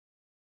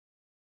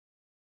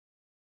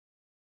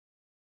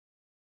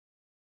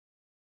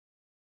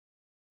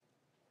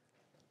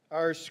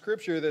Our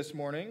scripture this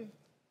morning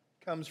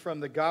comes from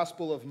the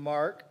Gospel of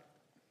Mark,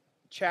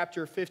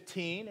 chapter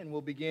 15, and we'll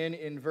begin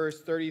in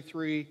verse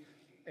 33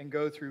 and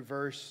go through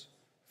verse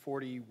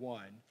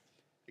 41.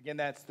 Again,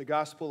 that's the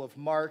Gospel of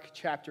Mark,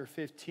 chapter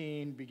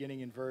 15,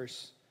 beginning in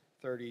verse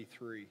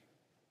 33.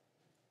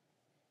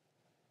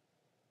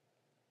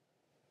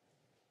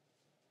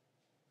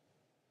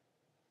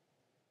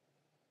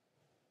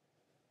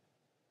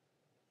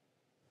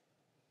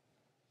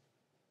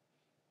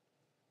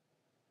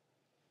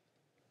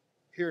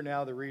 Hear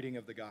now the reading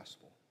of the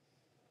gospel.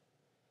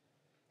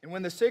 And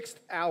when the 6th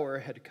hour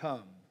had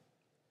come,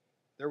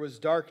 there was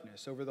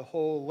darkness over the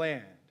whole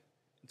land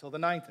until the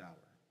 9th hour.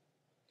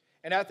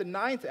 And at the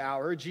 9th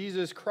hour,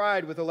 Jesus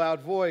cried with a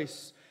loud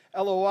voice,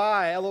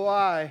 Eloi,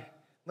 Eloi,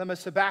 lema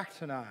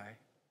sabachthani,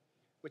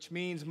 which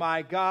means,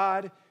 my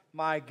God,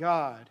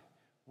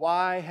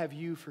 why have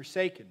you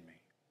forsaken me?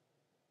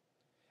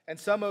 And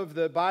some of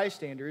the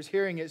bystanders,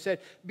 hearing it, said,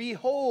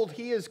 Behold,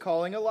 he is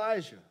calling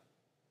Elijah.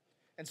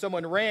 And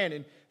someone ran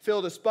and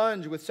filled a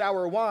sponge with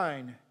sour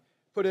wine,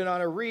 put it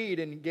on a reed,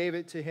 and gave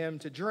it to him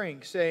to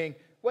drink, saying,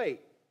 Wait,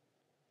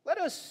 let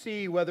us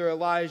see whether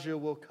Elijah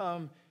will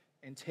come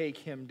and take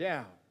him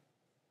down.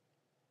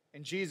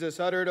 And Jesus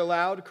uttered a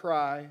loud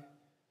cry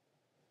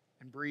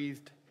and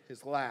breathed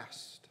his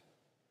last.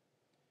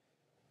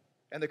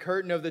 And the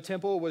curtain of the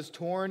temple was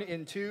torn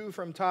in two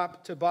from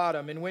top to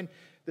bottom. And when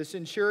the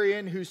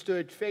centurion who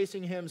stood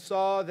facing him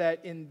saw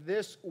that in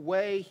this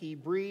way he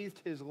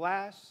breathed his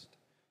last,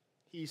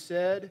 he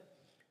said,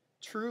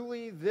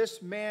 Truly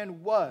this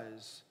man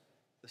was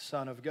the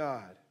Son of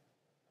God.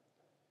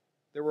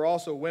 There were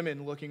also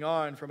women looking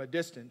on from a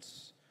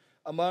distance,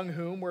 among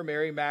whom were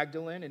Mary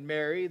Magdalene and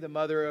Mary, the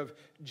mother of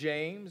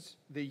James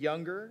the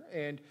younger,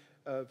 and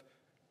of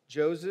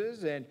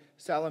Joses and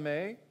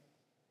Salome.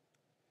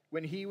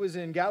 When he was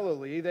in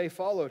Galilee, they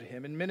followed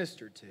him and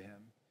ministered to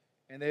him.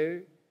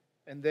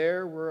 And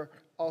there were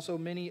also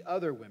many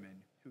other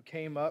women who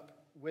came up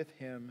with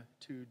him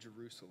to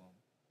Jerusalem.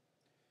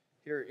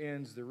 Here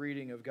ends the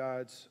reading of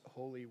God's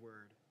holy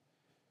word.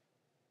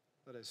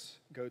 Let us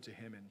go to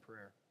him in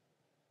prayer.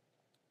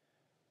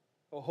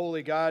 O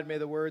holy God, may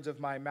the words of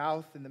my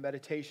mouth and the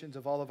meditations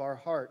of all of our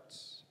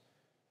hearts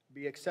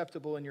be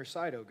acceptable in your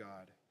sight, O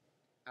God,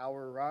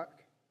 our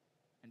rock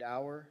and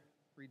our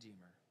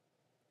Redeemer.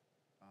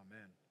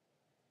 Amen.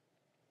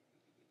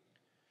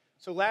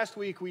 So last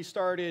week we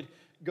started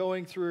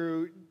going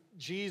through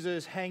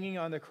Jesus hanging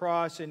on the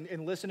cross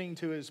and listening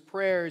to his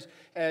prayers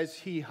as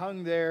he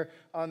hung there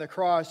on the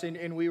cross.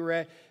 And we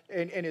were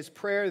and his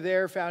prayer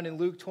there found in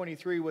Luke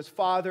 23 was,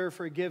 Father,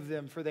 forgive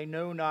them, for they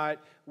know not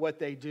what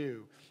they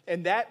do.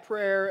 And that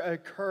prayer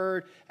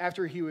occurred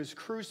after he was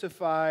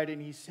crucified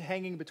and he's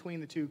hanging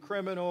between the two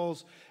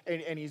criminals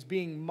and he's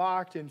being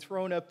mocked and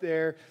thrown up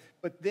there.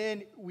 But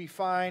then we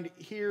find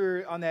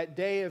here on that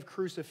day of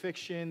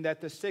crucifixion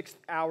that the 6th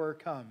hour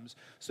comes.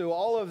 So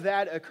all of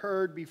that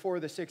occurred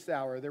before the 6th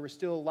hour. There was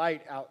still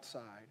light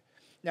outside.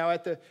 Now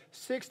at the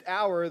 6th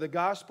hour, the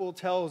gospel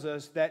tells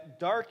us that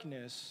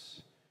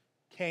darkness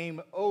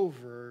came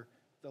over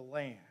the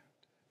land.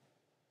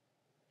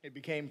 It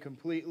became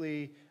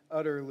completely,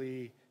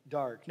 utterly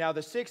dark. Now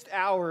the 6th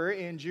hour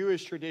in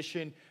Jewish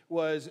tradition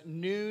was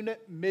noon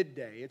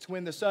midday. It's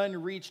when the sun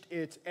reached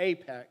its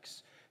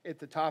apex at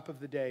the top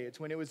of the day. It's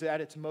when it was at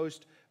its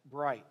most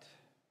bright.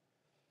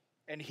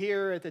 And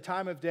here at the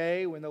time of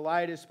day, when the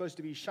light is supposed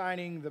to be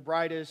shining the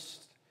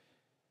brightest,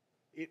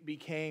 it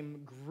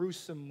became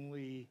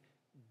gruesomely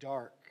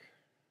dark.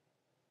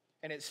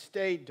 And it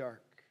stayed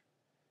dark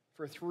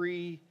for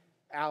 3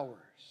 hours,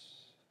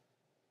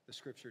 the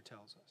scripture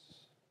tells us.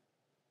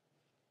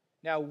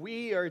 Now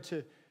we are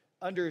to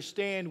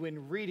understand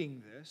when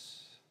reading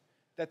this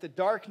that the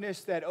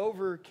darkness that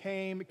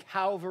overcame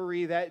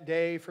Calvary that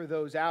day for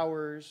those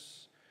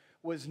hours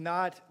was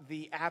not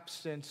the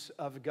absence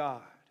of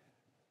God.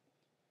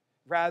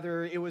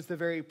 Rather, it was the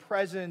very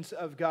presence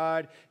of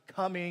God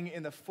coming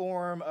in the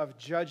form of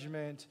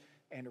judgment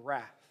and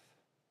wrath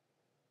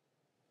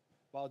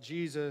while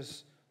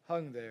Jesus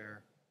hung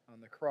there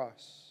on the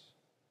cross.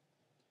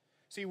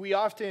 See, we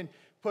often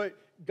put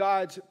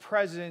God's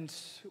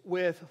presence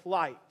with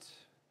light.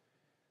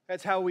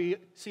 That's how we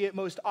see it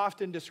most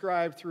often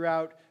described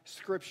throughout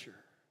Scripture,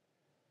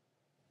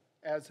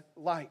 as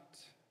light.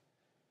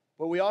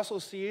 But we also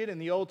see it in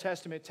the Old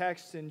Testament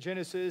texts in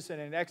Genesis and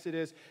in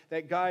Exodus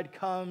that God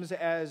comes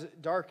as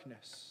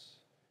darkness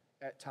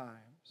at times.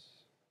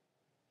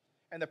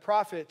 And the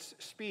prophets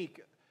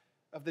speak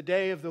of the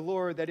day of the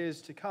Lord that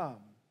is to come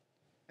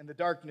and the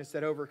darkness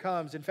that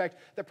overcomes. In fact,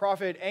 the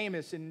prophet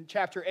Amos in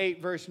chapter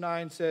 8, verse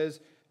 9 says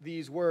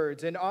these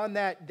words, And on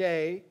that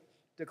day,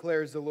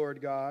 declares the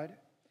Lord God,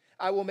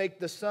 I will make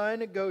the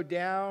sun go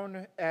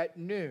down at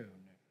noon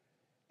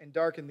and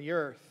darken the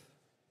earth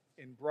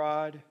in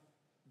broad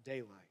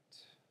daylight.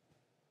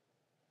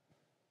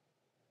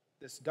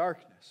 This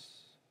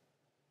darkness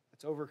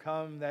that's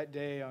overcome that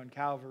day on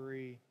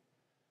Calvary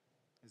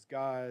is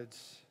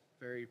God's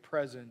very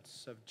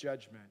presence of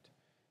judgment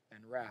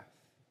and wrath.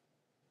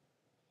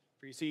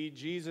 For you see,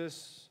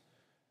 Jesus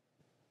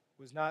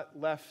was not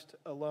left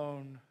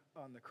alone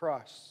on the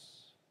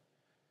cross.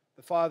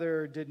 The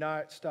Father did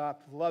not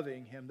stop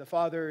loving him. The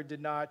Father did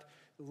not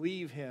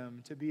leave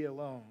him to be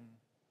alone.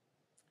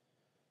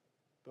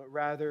 But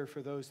rather,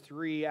 for those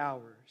 3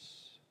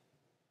 hours,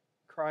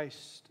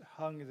 Christ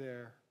hung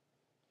there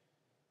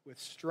with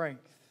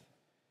strength,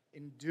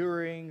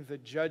 enduring the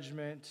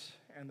judgment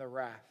and the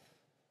wrath.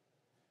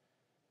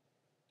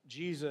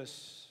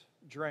 Jesus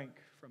drank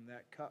from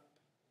that cup.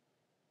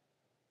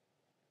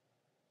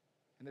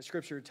 And the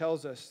scripture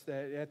tells us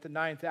that at the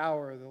 9th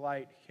hour, the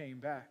light came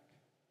back.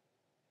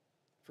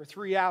 For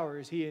 3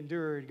 hours, he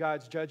endured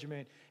God's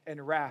judgment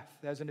and wrath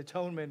as an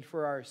atonement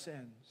for our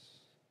sins.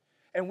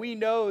 And we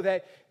know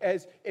that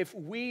as if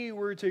we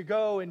were to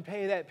go and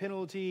pay that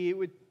penalty, it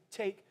would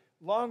take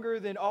longer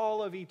than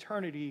all of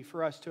eternity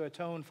for us to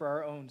atone for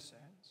our own sins.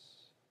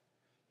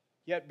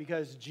 Yet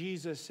because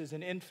Jesus is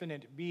an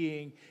infinite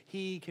being,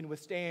 he can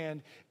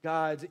withstand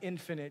God's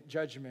infinite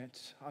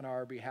judgment on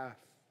our behalf.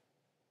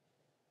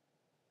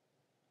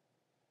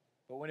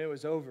 But when it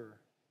was over,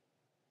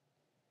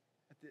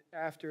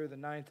 after the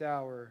 9th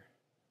hour,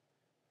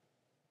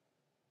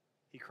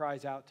 he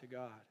cries out to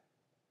God,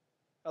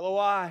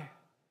 Eloi,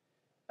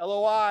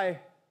 Eloi,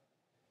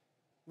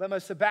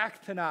 lema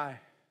sabachthani.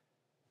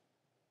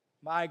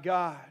 My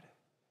God,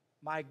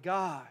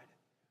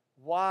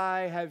 why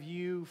have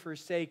you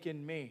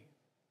forsaken me?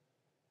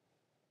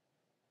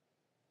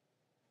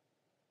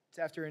 It's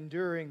after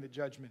enduring the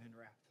judgment and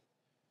wrath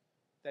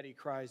that he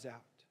cries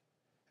out.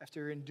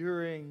 After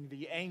enduring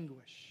the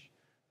anguish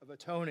of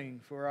atoning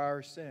for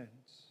our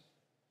sins.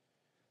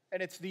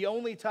 And it's the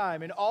only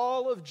time in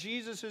all of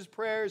Jesus'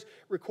 prayers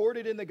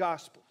recorded in the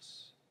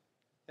Gospels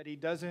that he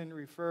doesn't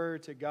refer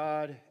to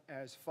God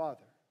as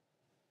Father,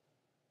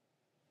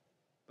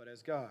 but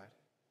as God.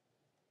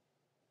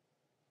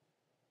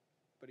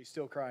 But he's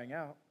still crying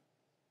out.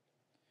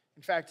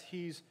 In fact,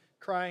 he's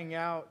crying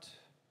out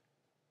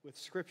with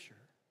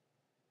Scripture,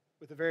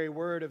 with the very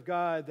Word of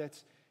God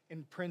that's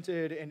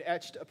imprinted and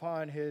etched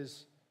upon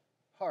his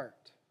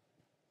heart.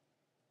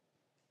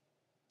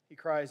 He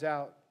cries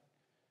out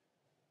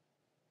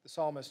the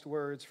psalmist's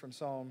words from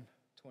Psalm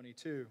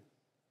 22.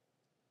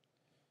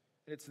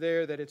 And it's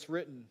there that it's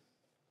written.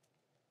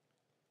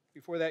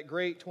 Before that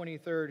great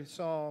 23rd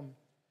Psalm,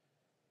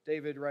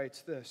 David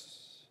writes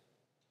this,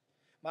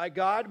 my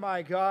God,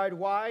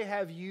 why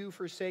have you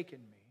forsaken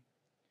me?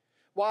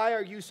 Why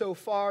are you so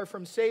far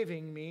from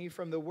saving me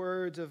from the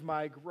words of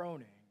my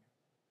groaning?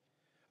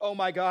 Oh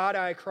my God,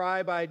 I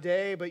cry by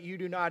day, but you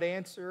do not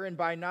answer, and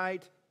by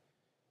night,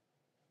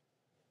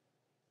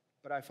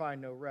 but I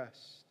find no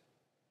rest.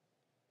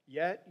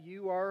 Yet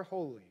you are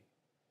holy,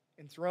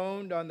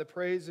 enthroned on the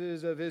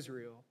praises of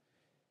Israel.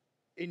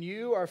 In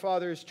you our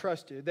fathers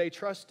trusted. They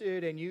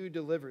trusted, and you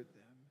delivered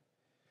them.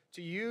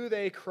 To you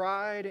they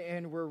cried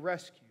and were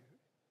rescued.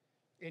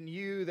 In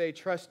you they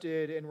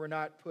trusted and were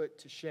not put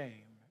to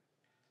shame.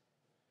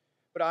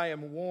 But I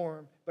am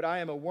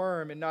a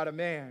worm and not a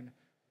man,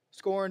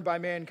 scorned by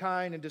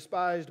mankind and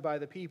despised by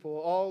the people.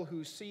 All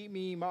who see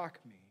me mock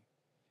me.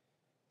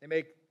 They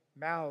make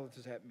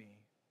mouths at me.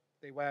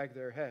 They wag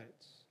their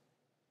heads.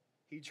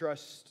 He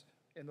trusts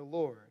in the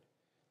Lord.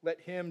 Let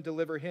him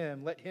deliver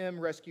him. Let him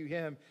rescue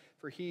him,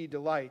 for he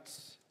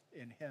delights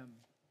in him.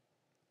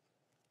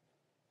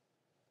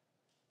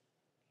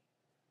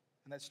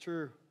 And that's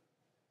true.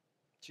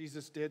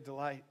 Jesus did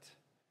delight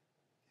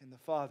in the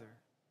Father.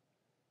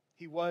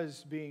 He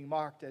was being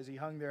mocked as he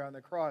hung there on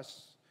the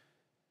cross,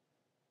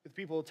 with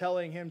people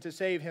telling him to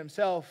save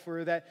himself,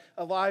 or that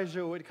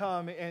Elijah would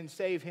come and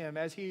save him,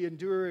 as he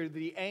endured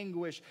the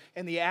anguish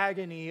and the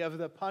agony of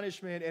the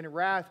punishment and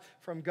wrath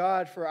from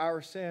God for our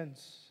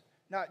sins,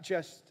 not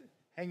just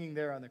hanging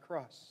there on the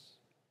cross.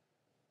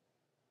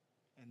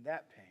 And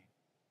that pain.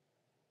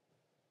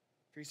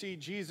 For you see,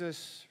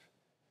 Jesus,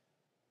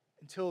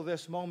 until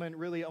this moment,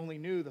 really only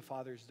knew the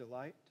Father's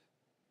delight.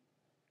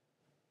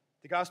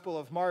 The Gospel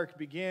of Mark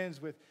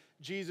begins with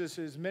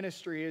Jesus'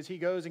 ministry as he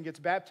goes and gets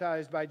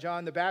baptized by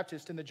John the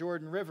Baptist in the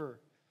Jordan River.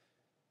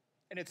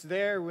 And it's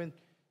there when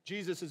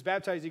Jesus is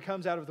baptized, he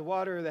comes out of the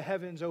water, the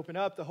heavens open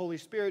up, the Holy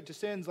Spirit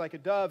descends like a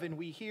dove, and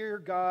we hear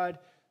God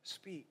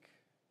speak.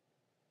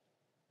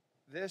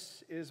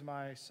 This is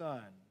my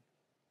Son,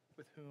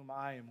 with whom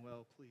I am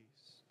well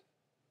pleased.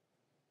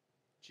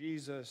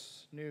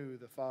 Jesus knew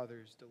the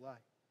Father's delight.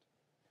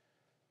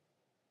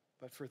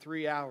 But for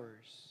 3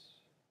 hours,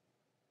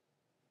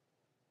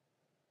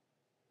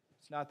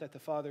 it's not that the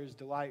Father's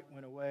delight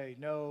went away.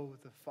 No,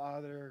 the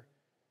Father,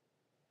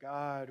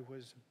 God,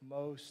 was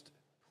most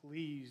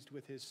pleased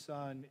with his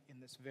Son in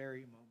this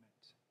very moment.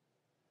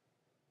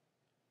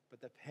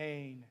 But the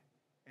pain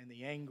and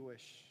the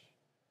anguish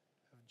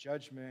of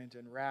judgment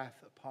and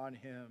wrath upon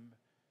him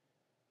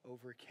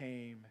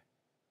overcame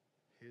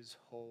his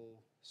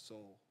whole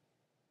soul.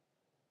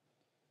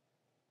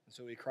 And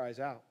so he cries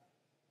out.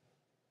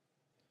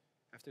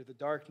 After the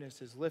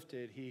darkness is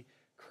lifted, he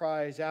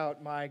cries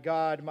out, my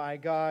God,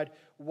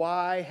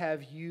 why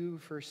have you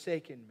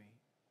forsaken me?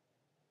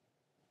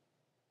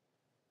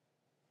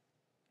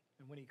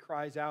 And when he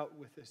cries out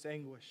with this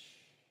anguish,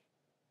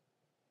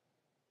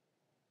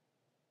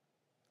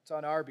 It's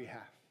on our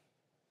behalf,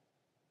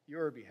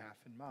 your behalf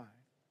and mine.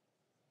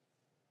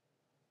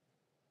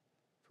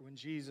 For when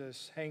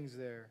Jesus hangs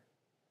there,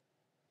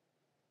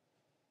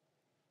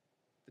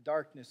 the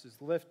darkness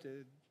is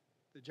lifted,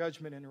 the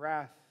judgment and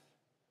wrath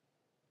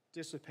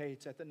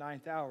dissipates at the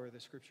 9th hour, the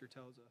Scripture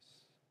tells us.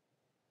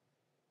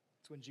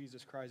 It's when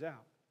Jesus cries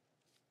out.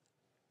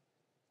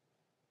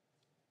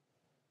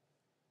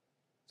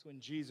 It's when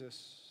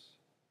Jesus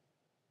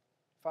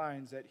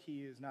finds that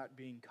he is not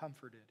being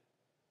comforted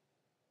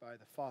by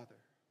the Father.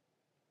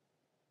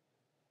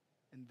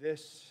 And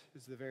this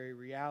is the very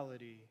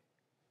reality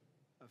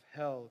of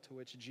hell to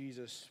which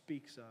Jesus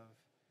speaks of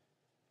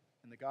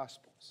in the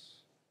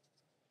Gospels.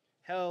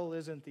 Hell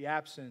isn't the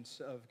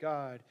absence of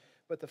God,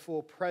 but the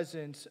full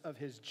presence of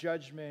his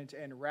judgment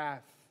and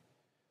wrath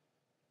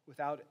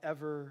without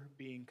ever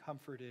being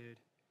comforted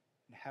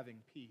and having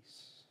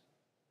peace.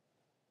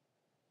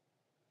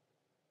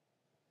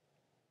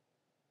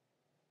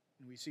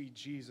 And we see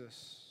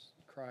Jesus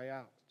cry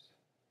out,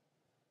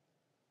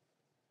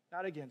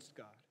 not against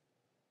God,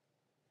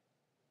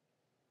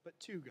 but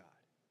to God.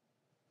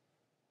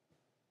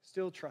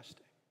 Still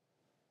trusting,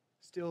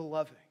 still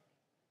loving.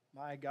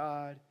 My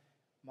God,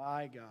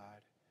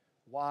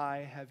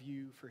 why have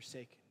you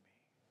forsaken me?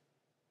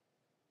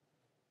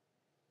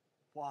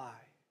 Why?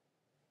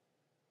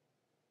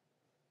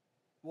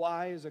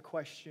 Why is a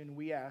question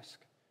we ask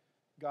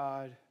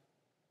God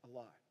a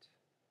lot.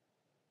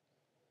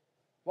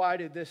 Why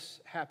did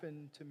this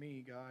happen to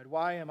me, God?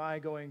 Why am I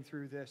going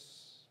through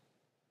this,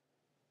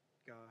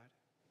 God?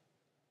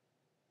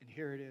 And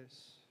here it is.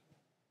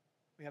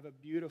 We have a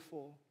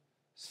beautiful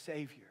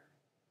Savior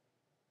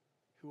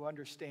who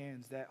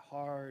understands that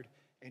hard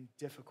and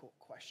difficult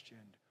question,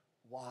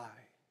 why?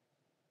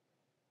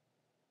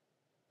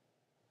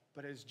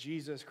 But as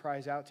Jesus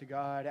cries out to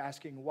God,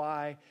 asking,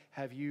 why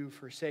have you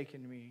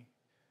forsaken me?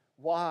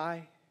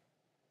 Why?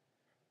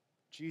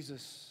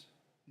 Jesus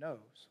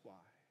knows why.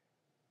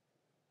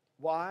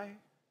 Why?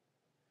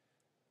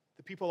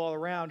 The people all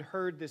around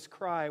heard this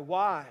cry,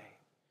 why?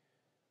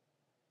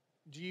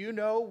 Do you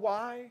know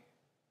why?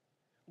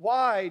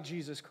 Why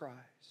Jesus cries?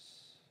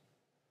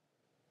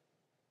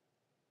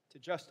 To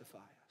justify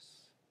us,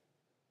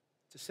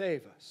 to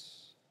save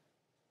us.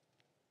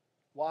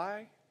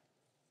 Why?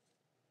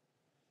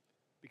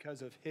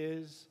 Because of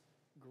his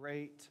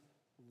great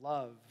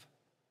love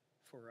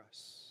for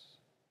us.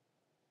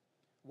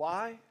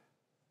 Why?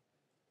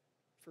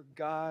 For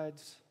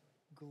God's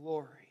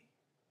glory,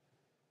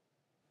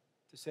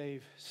 to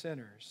save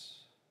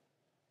sinners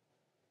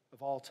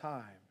of all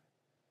time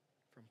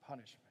from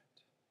punishment.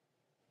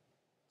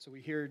 So we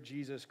hear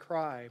Jesus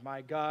cry,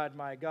 my God,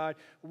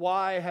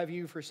 why have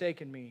you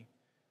forsaken me?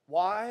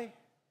 Why?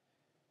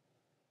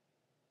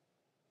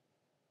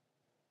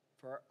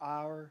 For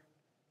our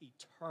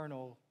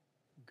eternal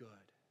good.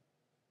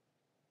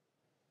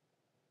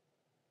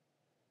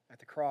 At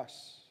the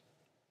cross,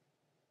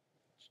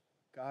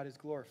 God is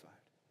glorified.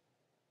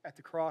 At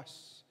the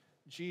cross,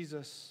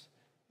 Jesus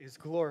is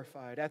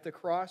glorified. At the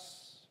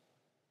cross,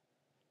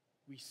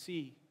 we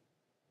see,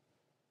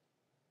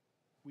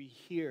 we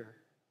hear,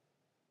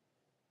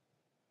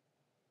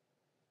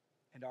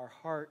 and our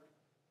heart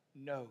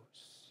knows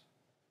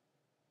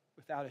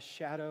without a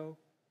shadow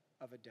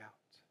of a doubt.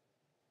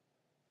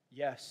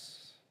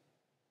 Yes,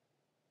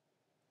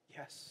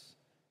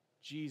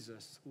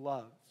 Jesus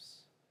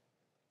loves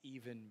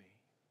even me.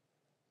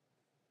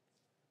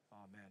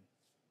 Amen.